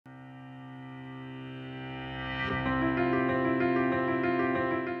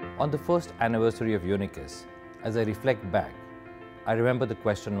On the first anniversary of Unicus, as I reflect back, I remember the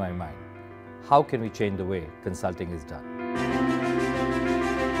question in my mind: how can we change the way consulting is done?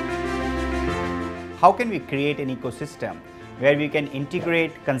 How can we create an ecosystem where we can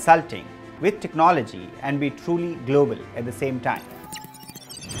integrate consulting with technology and be truly global at the same time?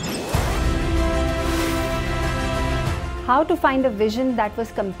 How to find a vision that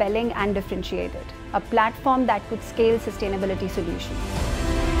was compelling and differentiated, a platform that could scale sustainability solutions.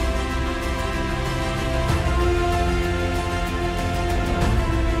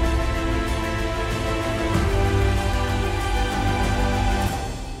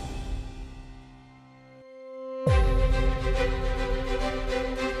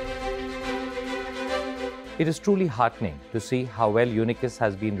 It is truly heartening to see how well Unicus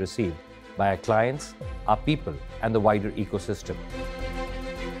has been received by our clients, our people, and the wider ecosystem.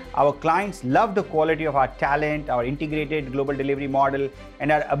 Our clients love the quality of our talent, our integrated global delivery model,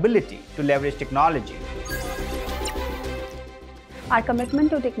 and our ability to leverage technology. Our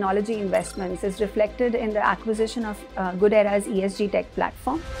commitment to technology investments is reflected in the acquisition of Good Era's ESG tech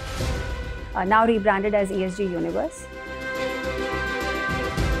platform, now rebranded as ESG Universe.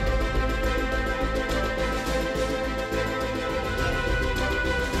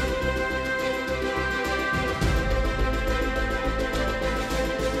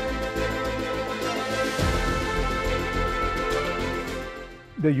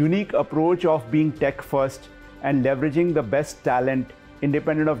 The unique approach of being tech first and leveraging the best talent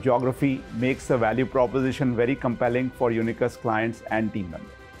independent of geography makes the value proposition very compelling for Unicus clients and team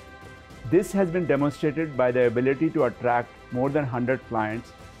members. This has been demonstrated by the ability to attract more than 100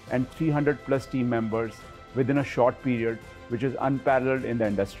 clients and 300 plus team members within a short period, which is unparalleled in the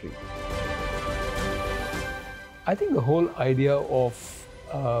industry. I think the whole idea of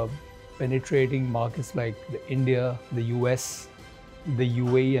penetrating markets like India, the US, the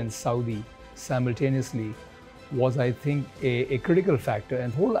UAE and Saudi simultaneously was, I think, a critical factor,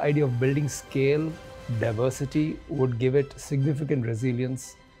 and the whole idea of building scale, diversity would give it significant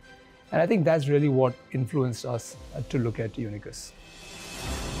resilience, and I think that's really what influenced us to look at Unicus.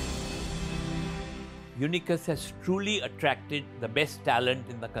 Unicus has truly attracted the best talent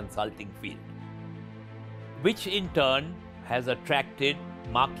in the consulting field, which in turn has attracted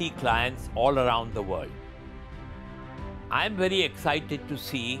marquee clients all around the world. I'm very excited to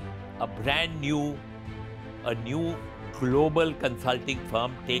see a new global consulting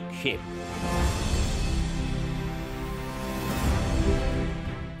firm take shape.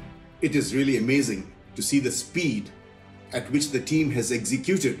 It is really amazing to see the speed at which the team has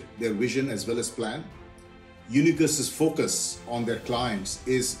executed their vision as well as plan. Unicus's focus on their clients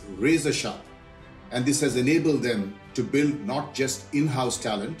is razor sharp, and this has enabled them to build not just in-house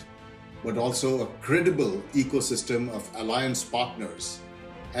talent, but also a credible ecosystem of alliance partners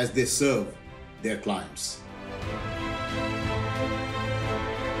as they serve their clients.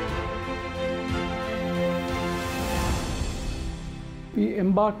 We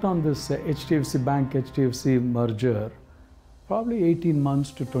embarked on this HDFC Bank-HDFC merger probably 18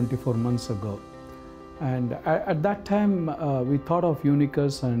 months to 24 months ago. And at that time, we thought of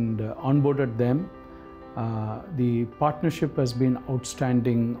Unicus and onboarded them. The partnership has been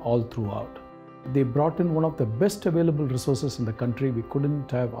outstanding all throughout. They brought in one of the best available resources in the country. We couldn't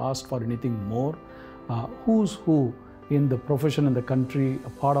have asked for anything more. Who's who in the profession in the country, a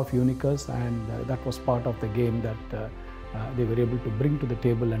part of Unicus, and that was part of the game that they were able to bring to the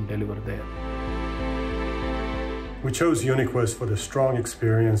table and deliver there. We chose Unicus for the strong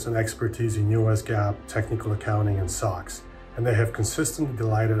experience and expertise in US GAAP, technical accounting, and SOX, and they have consistently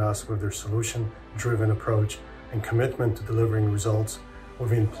delighted us with their solution-driven approach and commitment to delivering results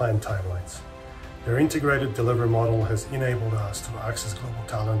within planned timelines. Their integrated delivery model has enabled us to access global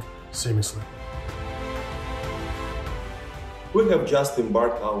talent seamlessly. We have just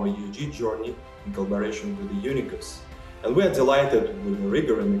embarked our ESG journey in collaboration with the Unicus, and we are delighted with the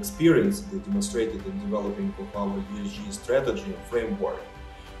rigor and experience they demonstrated in developing of our ESG strategy and framework.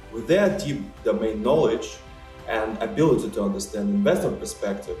 With their deep domain knowledge and ability to understand investor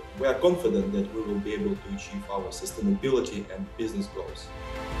perspective, we are confident that we will be able to achieve our sustainability and business goals.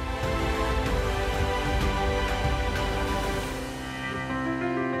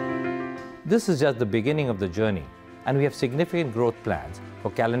 This is just the beginning of the journey, and we have significant growth plans for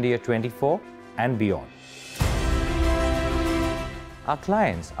calendar year 24 and beyond. Our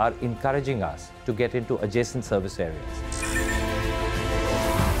clients are encouraging us to get into adjacent service areas.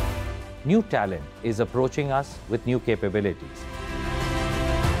 New talent is approaching us with new capabilities.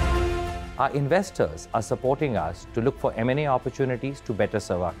 Our investors are supporting us to look for M&A opportunities to better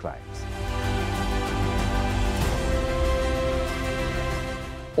serve our clients.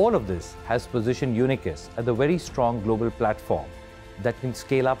 All of this has positioned Unicus as a very strong global platform that can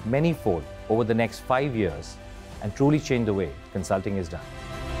scale up many-fold over the next 5 years and truly change the way consulting is done.